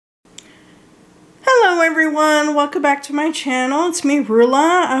Hello everyone, welcome back to my channel. It's me,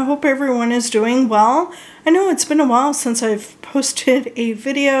 Rula. I hope everyone is doing well. I know it's been a while since I've posted a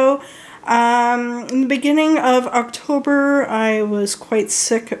video. In the beginning of October, I was quite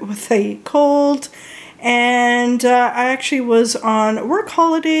sick with a cold, and I actually was on work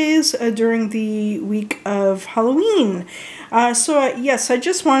holidays during the week of Halloween. Yes, I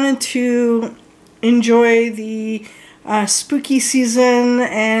just wanted to enjoy the spooky season,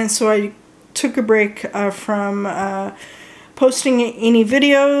 and so I took a break from posting any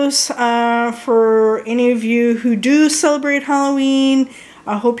videos. For any of you who do celebrate Halloween,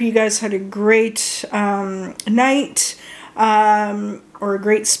 I hope you guys had a great night or a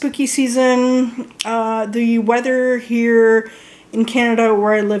great spooky season. The weather here in Canada,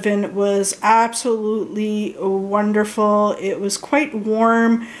 where I live in, was absolutely wonderful. It was quite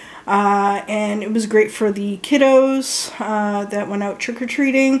warm. And it was great for the kiddos that went out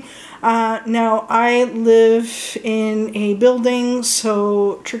trick-or-treating. Now, I live in a building,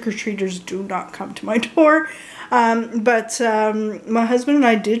 so trick-or-treaters do not come to my door. But my husband and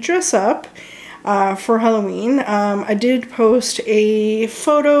I did dress up for Halloween. I did post a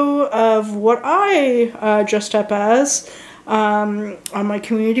photo of what I dressed up as on my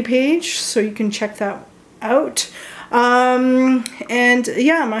community page, so you can check that out. And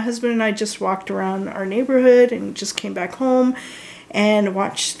yeah, my husband and I just walked around our neighborhood and just came back home and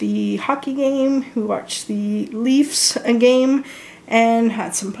watched the hockey game. We watched the Leafs game and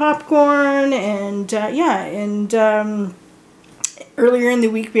had some popcorn, and earlier in the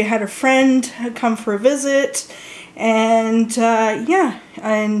week we had a friend come for a visit, and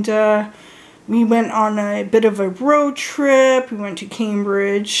we went on a bit of a road trip. We went to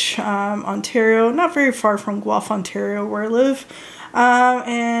Cambridge, Ontario, not very far from Guelph, Ontario, where I live. We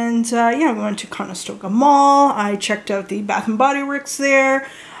went to Conestoga Mall. I checked out the Bath & Body Works there.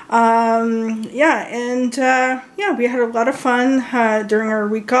 We had a lot of fun during our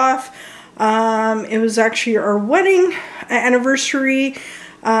week off. It was actually our wedding anniversary.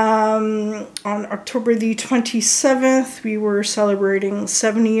 On October the 27th, we were celebrating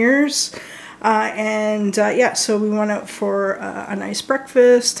 7 years. So we went out for a nice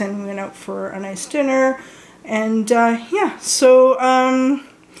breakfast, and we went out for a nice dinner, and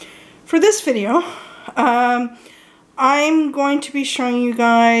for this video, I'm going to be showing you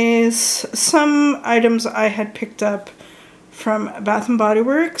guys some items I had picked up from Bath & Body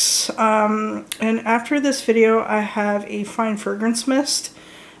Works, and after this video I have a fine fragrance mist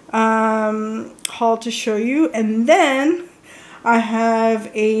haul to show you, and then I have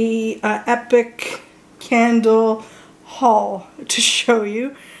a epic candle haul to show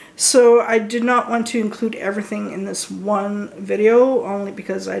you. So I did not want to include everything in this one video, only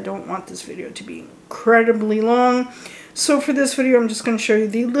because I don't want this video to be incredibly long. So for this video, I'm just going to show you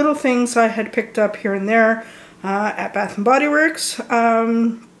the little things I had picked up here and there at Bath & Body Works.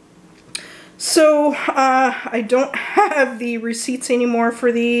 I don't have the receipts anymore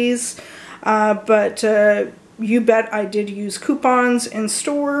for these, but you bet I did use coupons in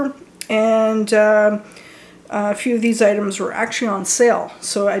store, and a few of these items were actually on sale,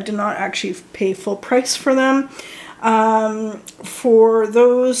 so I did not actually pay full price for them. For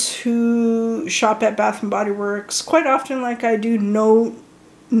those who shop at Bath & Body Works, quite often, like I do, know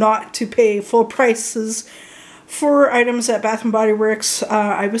not to pay full prices for items at Bath & Body Works.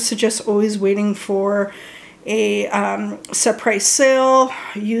 I would suggest always waiting for a set price sale,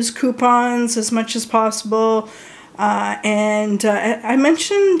 use coupons as much as possible, I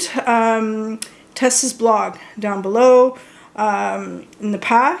mentioned Tessa's blog down below in the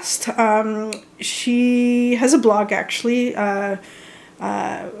past. She has a blog actually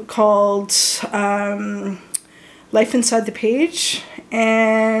called Life Inside the Page,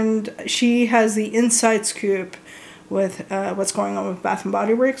 and she has the inside scoop with what's going on with Bath &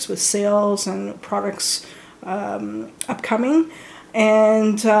 Body Works, with sales and products upcoming.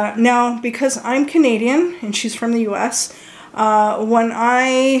 And now, because I'm Canadian and she's from the US, when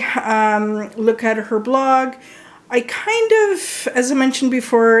I look at her blog, I kind of, as I mentioned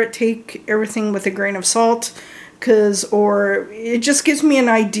before, take everything with a grain of salt, or it just gives me an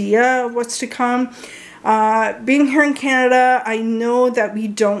idea of what's to come. Being here in Canada, I know that we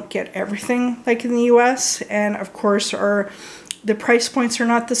don't get everything like in the US, and of course the price points are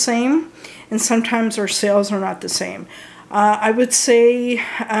not the same, and sometimes our sales are not the same. I would say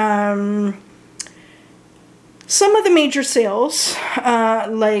some of the major sales,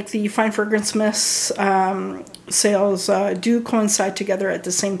 like the fine fragrance mists sales, do coincide together at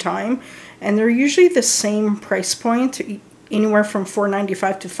the same time, and they're usually the same price point, anywhere from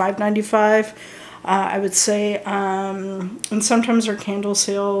 $4.95 to $5.95. I would say. And sometimes our candle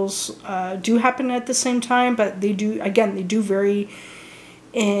sales do happen at the same time, but they do, again, they do vary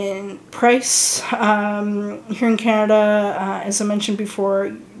in price. Here in Canada, as I mentioned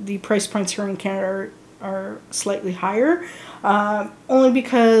before, the price points here in Canada are slightly higher, only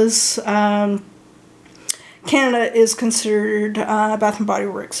because Canada is considered, Bath and Body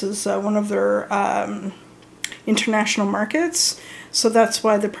Works is one of their international markets, so that's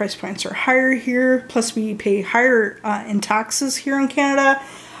why the price points are higher here. Plus we pay higher in taxes here in Canada.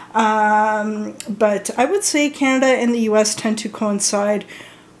 But I would say Canada and the US tend to coincide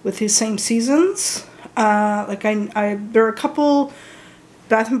with the same seasons. Like there are a couple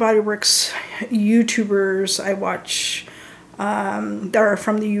Bath and Body Works YouTubers I watch that are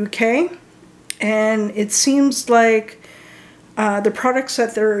from the UK, and it seems like the products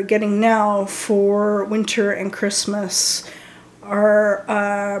that they're getting now for winter and Christmas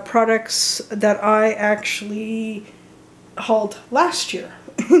are products that I actually hauled last year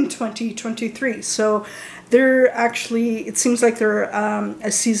in 2023. So they're actually, it seems like they're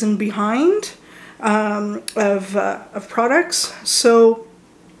a season behind of products. So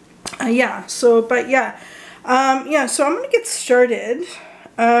yeah, so but yeah, so I'm gonna get started.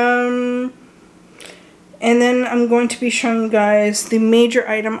 And then I'm going to be showing you guys the major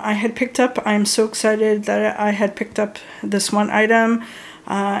item I had picked up. I'm so excited that I had picked up this one item.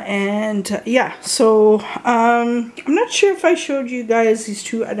 And yeah, so I'm not sure if I showed you guys these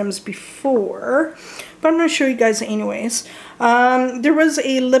two items before, but I'm going to show you guys anyways. There was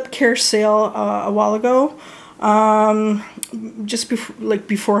a lip care sale a while ago, just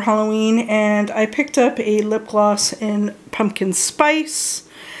before Halloween, and I picked up a lip gloss in pumpkin spice.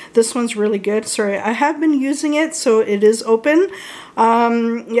 This one's really good. Sorry, I have been using it, so it is open.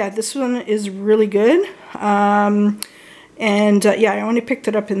 Yeah, this one is really good. And yeah, I only picked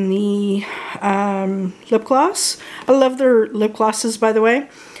it up in the lip gloss. I love their lip glosses, by the way.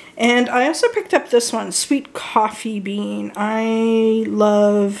 And I also picked up this one, Sweet Coffee Bean. I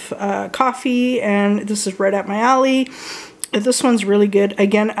love coffee, and this is right up my alley. This one's really good.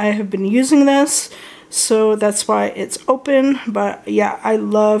 Again, I have been using this, so that's why it's open. But yeah, I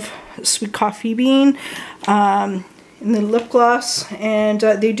love Sweet Coffee Bean in the lip gloss. And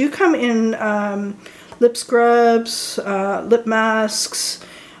they do come in lip scrubs, lip masks,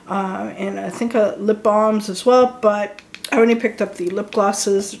 and I think lip balms as well. But I only picked up the lip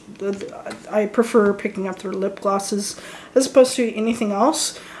glosses. I prefer picking up their lip glosses as opposed to anything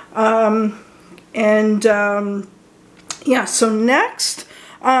else. Yeah, so next,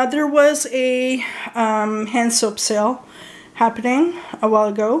 there was a hand soap sale happening a while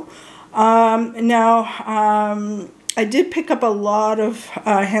ago. I did pick up a lot of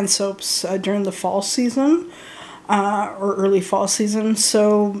hand soaps during the fall season or early fall season,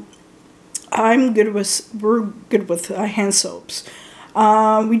 so we're good with hand soaps.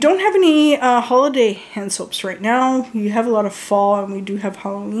 We don't have any holiday hand soaps right now. We have a lot of fall, and we do have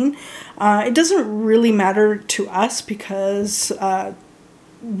Halloween. It doesn't really matter to us because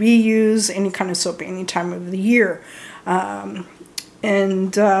we use any kind of soap any time of the year.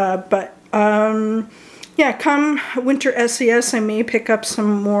 Yeah, come winter SES, I may pick up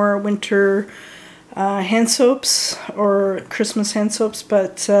some more winter hand soaps or Christmas hand soaps,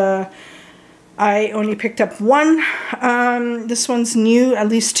 but I only picked up one. This one's new, at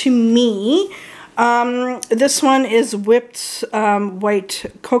least to me. This one is Whipped White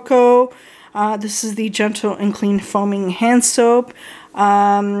Cocoa. This is the Gentle and Clean Foaming Hand Soap.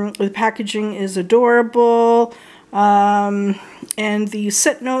 The packaging is adorable. And the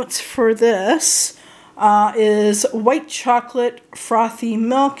set notes for this is white chocolate, frothy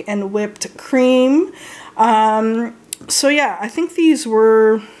milk, and whipped cream. So yeah, I think these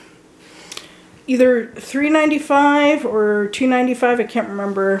were either $3.95 or $2.95, I can't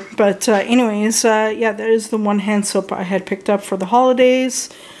remember. But anyways, yeah, that is the one hand soap I had picked up for the holidays.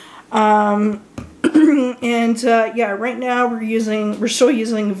 And yeah, right now we're still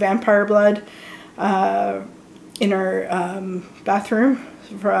using Vampire Blood in our bathroom.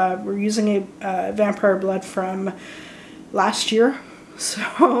 We're using a Vampire Blood from last year,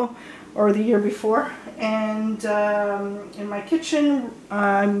 so, or the year before. And in my kitchen,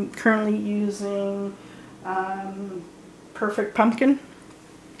 I'm currently using Perfect Pumpkin.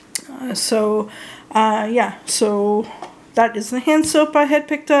 Yeah, so that is the hand soap I had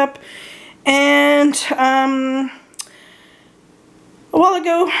picked up. And a while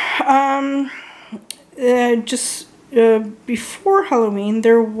ago, just before Halloween,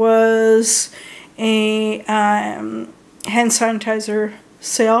 there was a hand sanitizer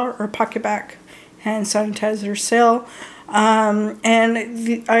sale, or PocketBac hand sanitizer sale.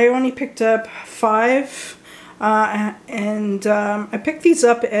 I only picked up 5. I picked these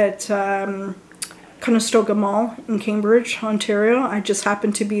up at Conestoga Mall in Cambridge, Ontario. I just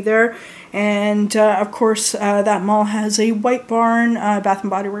happened to be there. And of course, that mall has a White Barn Bath &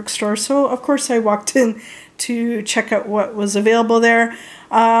 Body Works store. So of course I walked in to check out what was available there.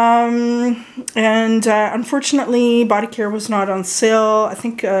 Unfortunately, body care was not on sale. I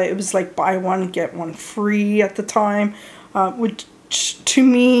think it was like buy one, get one free at the time, which to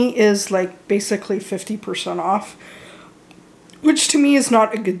me is like basically 50% off, which to me is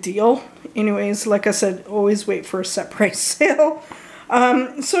not a good deal. Anyways, like I said, always wait for a set price sale.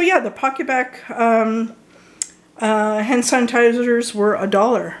 So yeah, the PocketBac hand sanitizers were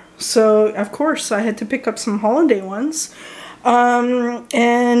 $1. So of course I had to pick up some holiday ones.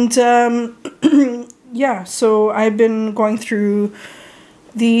 Yeah, so I've been going through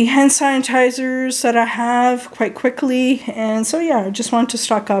the hand sanitizers that I have quite quickly, and so yeah, I just wanted to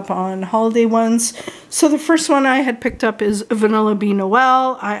stock up on holiday ones. So the first one I had picked up is Vanilla Bean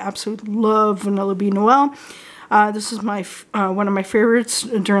Noel. I absolutely love Vanilla Bean Noel. This is my one of my favorites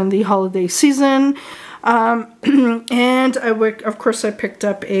during the holiday season. And of course I picked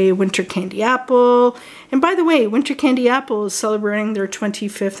up a Winter Candy Apple. And by the way, Winter Candy Apple is celebrating their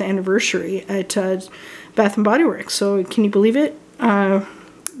 25th anniversary at Bath & Body Works. So can you believe it?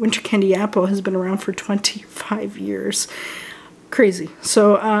 Winter Candy Apple has been around for 25 years. Crazy.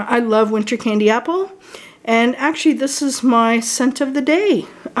 So I love Winter Candy Apple. And actually this is my scent of the day,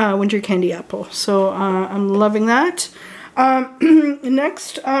 Winter Candy Apple. So I'm loving that.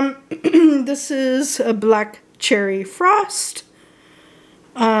 Next, this is a Black Cherry Frost.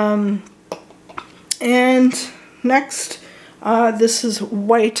 And next, this is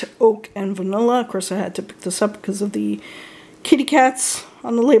White Oak and Vanilla. Of course, I had to pick this up because of the kitty cats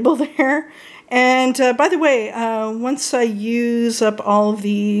on the label there. And by the way, once I use up all of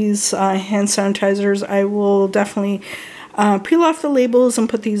these hand sanitizers, I will definitely peel off the labels and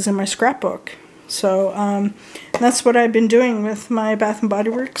put these in my scrapbook. So that's what I've been doing with my Bath & Body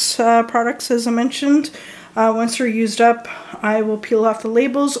Works products, as I mentioned. Once they're used up, I will peel off the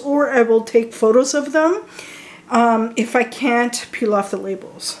labels, or I will take photos of them if I can't peel off the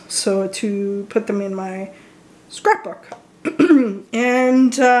labels, so to put them in my scrapbook.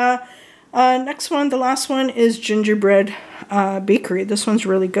 And next one, the last one, is Gingerbread Bakery. This one's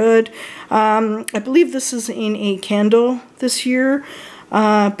really good. I believe this is in a candle this year.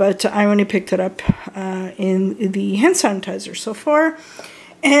 But I only picked it up in the hand sanitizer so far.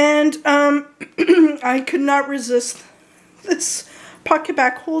 And I could not resist this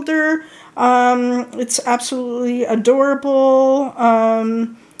PocketBac holder. It's absolutely adorable.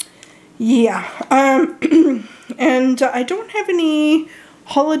 Yeah. And I don't have any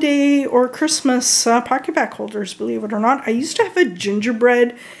holiday or Christmas PocketBac holders, believe it or not. I used to have a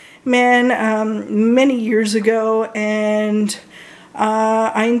gingerbread man many years ago, and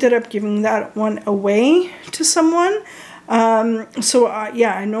I ended up giving that one away to someone.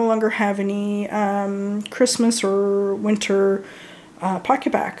 Yeah, I no longer have any Christmas or winter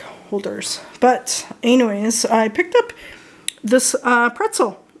PocketBac holders. But anyways, I picked up this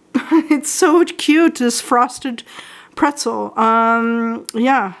pretzel. It's so cute, this frosted pretzel.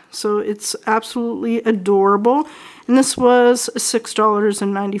 Yeah, so it's absolutely adorable. And this was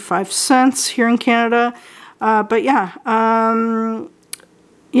 $6.95 here in Canada. But yeah,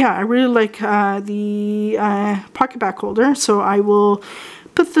 yeah, I really like the PocketBac holder, so I will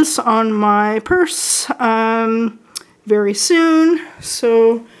put this on my purse very soon.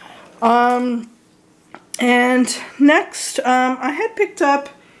 So, and next, I had picked up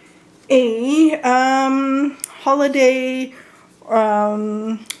a holiday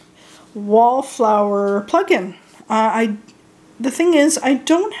wallflower plug-in. The thing is, I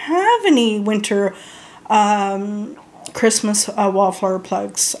don't have any winter Christmas wallflower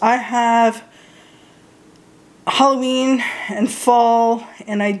plugs. I have Halloween and fall,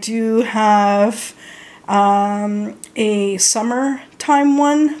 and I do have a summertime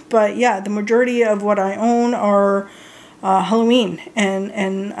one, but yeah, the majority of what I own are Halloween,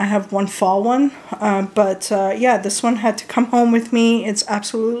 and I have one fall one, yeah, this one had to come home with me. It's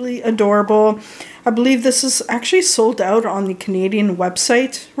absolutely adorable. I believe this is actually sold out on the Canadian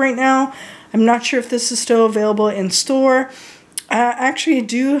website right now. I'm not sure if this is still available in store. I actually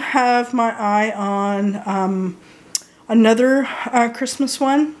do have my eye on another Christmas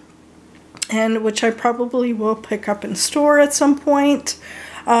one, and which I probably will pick up in store at some point.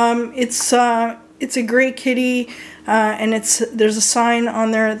 It's a gray kitty, and there's a sign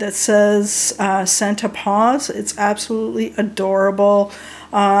on there that says Santa Paws. It's absolutely adorable.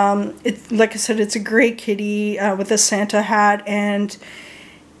 Like I said, it's a gray kitty with a Santa hat, and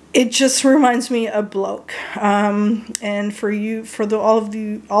it just reminds me of Bloke. And all of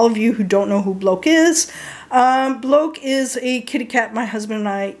you who don't know who Bloke is, Bloke is a kitty cat my husband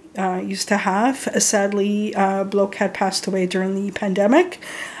and I used to have. Sadly, Bloke had passed away during the pandemic,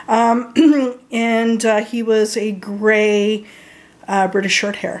 and he was a gray British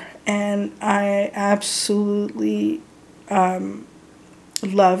short hair, and I absolutely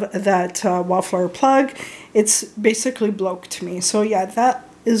love that Wildflower Plug. It's basically Bloke to me. So yeah, that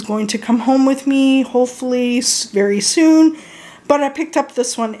is going to come home with me hopefully very soon, but I picked up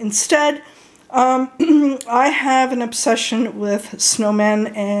this one instead. I have an obsession with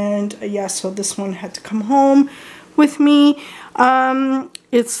snowmen, and yeah, so this one had to come home with me.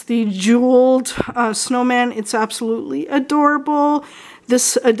 It's the jeweled snowman. It's absolutely adorable.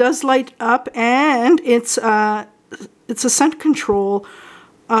 This does light up, and it's a scent control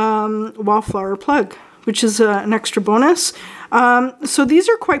Wildflower Plug, which is an extra bonus. So these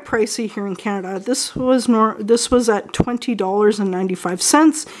are quite pricey here in Canada. This was at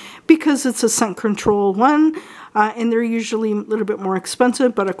 $20.95 because it's a scent control one, and they're usually a little bit more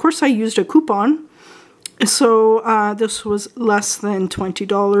expensive. But of course, I used a coupon, so this was less than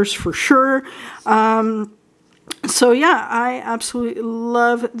 $20 for sure. So yeah, I absolutely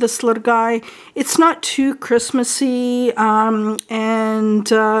love this little guy. It's not too Christmassy,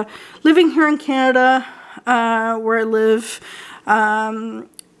 and living here in Canada, where I live,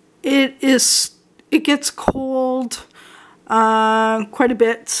 it gets cold quite a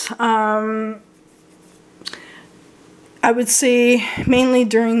bit. I would say mainly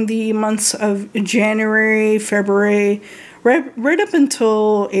during the months of January, February, right up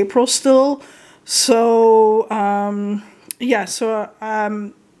until April still. So yeah, so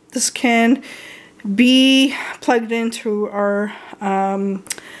this can be plugged into our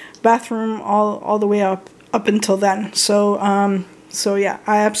bathroom all the way up until then. So so yeah,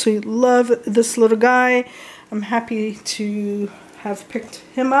 I absolutely love this little guy. I'm happy to have picked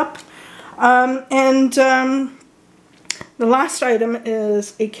him up. The last item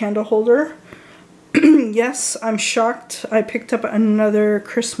is a candle holder. Yes, I'm shocked. I picked up another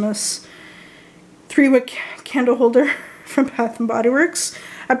Christmas 3-wick candle holder from Bath & Body Works.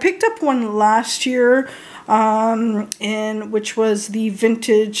 I picked up one last year, which was the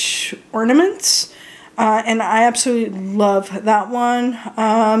vintage ornaments, and I absolutely love that one.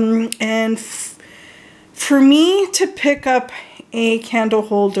 For me to pick up a candle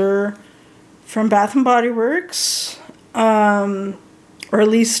holder from Bath & Body Works, or at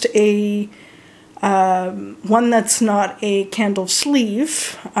least a one that's not a candle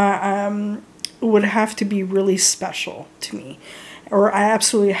sleeve, would have to be really special to me, or I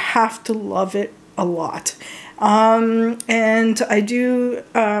absolutely have to love it a lot. And I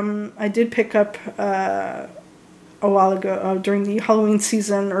did pick up a while ago during the Halloween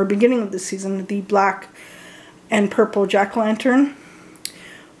season, or beginning of the season, the black and purple jack-o'-lantern,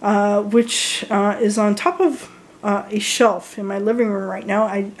 which is on top of a shelf in my living room right now.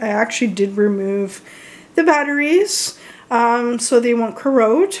 I actually did remove the batteries so they won't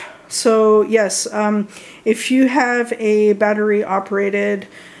corrode. So yes, if you have a battery operated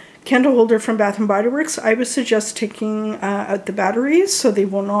candle holder from Bath & Body Works, I would suggest taking out the batteries so they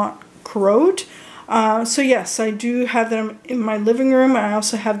will not corrode. So yes, I do have them in my living room. I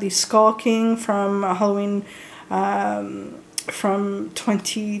also have the Skull King from Halloween from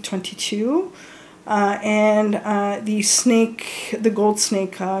 2022. And the gold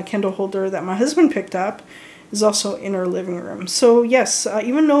snake candle holder that my husband picked up is also in our living room. So yes,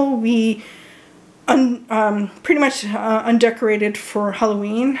 even though we pretty much undecorated for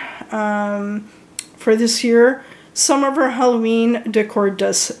Halloween for this year, some of our Halloween decor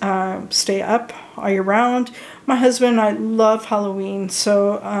does stay up all year round. My husband and I love Halloween,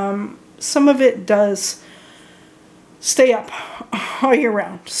 so some of it does stay up all year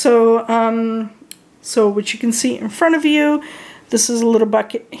round. So so what you can see in front of you, this is a little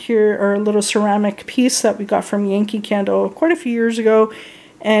bucket here, or a little ceramic piece that we got from Yankee Candle quite a few years ago.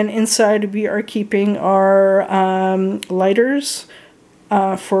 And inside we are keeping our lighters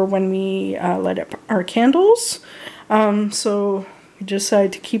for when we light up our candles. So we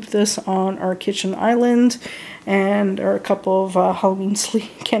decided to keep this on our kitchen island, and there are a couple of Halloween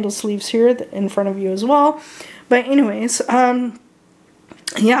candle sleeves here in front of you as well. But anyways,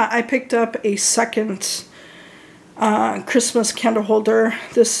 yeah, I picked up a second Christmas candle holder.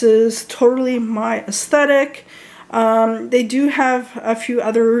 This is totally my aesthetic. They do have a few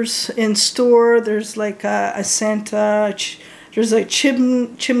others in store. There's like a Santa, there's a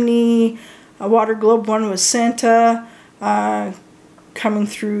chimney, a water globe one with Santa, coming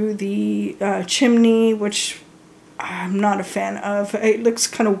through the chimney, which I'm not a fan of. It looks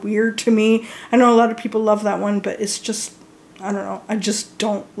kind of weird to me. I know a lot of people love that one, but it's just, I don't know, I just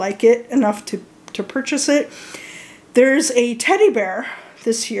don't like it enough to purchase it. There's a teddy bear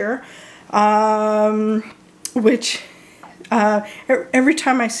this year, which every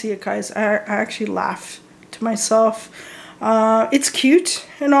time I see it, guys, I actually laugh to myself. It's cute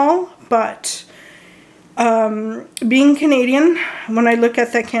and all, but being Canadian, when I look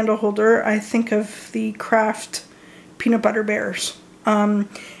at that candle holder, I think of the Kraft peanut butter bears. And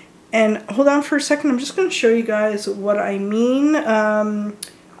hold on for a second, I'm just going to show you guys what I mean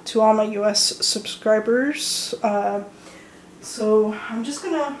to all my US subscribers. So I'm just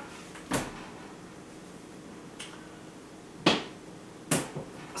going to...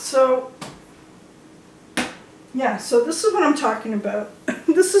 So, yeah, so this is what I'm talking about.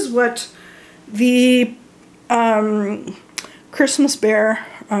 This is what the Christmas bear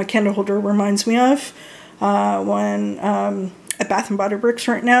candle holder reminds me of when at Bath & Body Works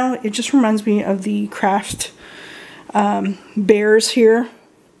right now. It just reminds me of the Kraft bears here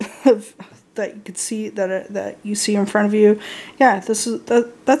that you could see, that you see in front of you. Yeah, that's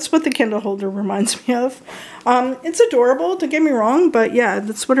what the candle holder reminds me of. It's adorable, don't get me wrong, but yeah,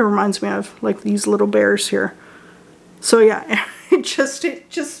 that's what it reminds me of, like these little bears here. So yeah, it just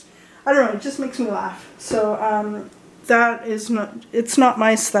I don't know, it just makes me laugh. So that is it's not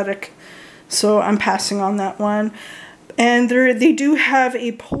my aesthetic, so I'm passing on that one. And they do have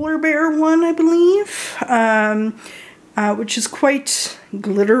a polar bear one, I believe, which is quite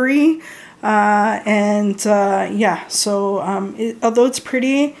glittery. Yeah, so although it's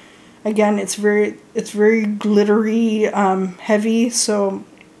pretty, again, it's very glittery, heavy. So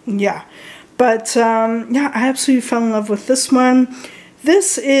yeah, but yeah, I absolutely fell in love with this one.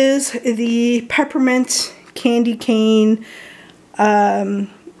 This is the peppermint candy cane candle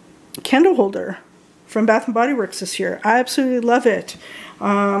holder from Bath & Body Works this year. I absolutely love it.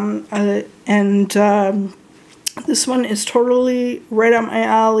 This one is totally right up my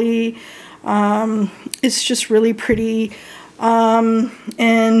alley. It's just really pretty. Funny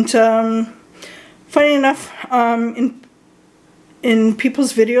enough, in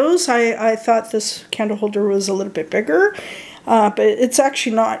people's videos, I thought this candle holder was a little bit bigger, but it's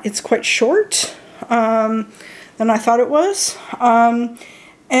actually not. It's quite short than I thought it was.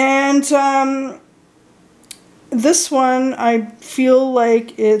 This one, I feel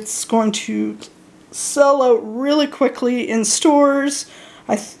like it's going to sell out really quickly in stores.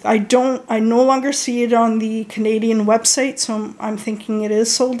 I no longer see it on the Canadian website, so I'm thinking it is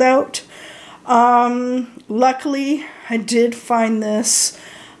sold out. Luckily, I did find this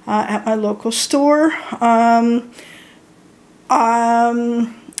at my local store. When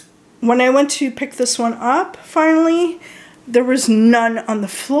I went to pick this one up, finally, there was none on the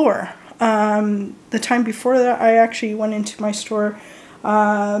floor. The time before that, I actually went into my store.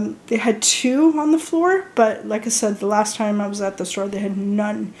 They had two on the floor, but like I said, the last time I was at the store, they had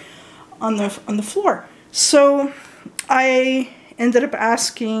none on the floor. So I ended up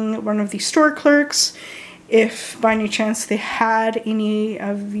asking one of the store clerks if by any chance they had any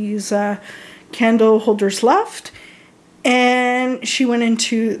of these candle holders left. And she went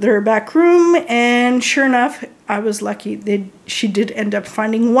into their back room, and sure enough, I was lucky. She did end up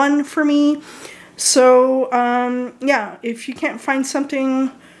finding one for me. So, yeah, if you can't find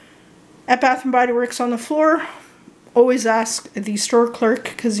something at Bath & Body Works on the floor, always ask the store clerk,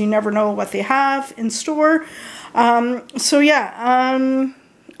 because you never know what they have in store. So, yeah,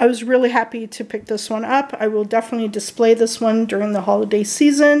 I was really happy to pick this one up. I will definitely display this one during the holiday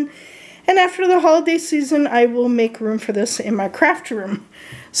season. And after the holiday season, I will make room for this in my craft room.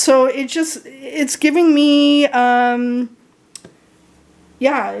 So it's giving me, yeah,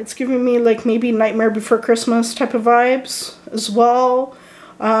 it's giving me like maybe Nightmare Before Christmas type of vibes as well.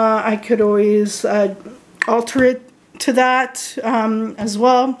 I could always alter it to that as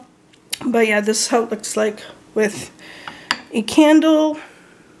well. But yeah, this is how it looks like with a candle.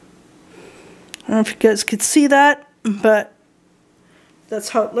 I don't know if you guys could see that, but that's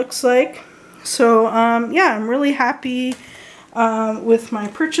how it looks like. So yeah, I'm really happy with my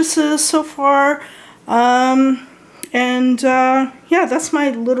purchases so far. Yeah, that's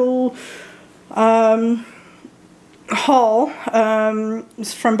my little haul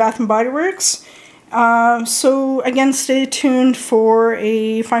from Bath & Body Works. So again, stay tuned for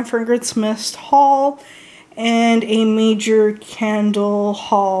a Fine Fragrance Mist haul and a major candle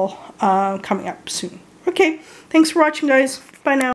haul coming up soon. Okay, thanks for watching, guys. Bye now.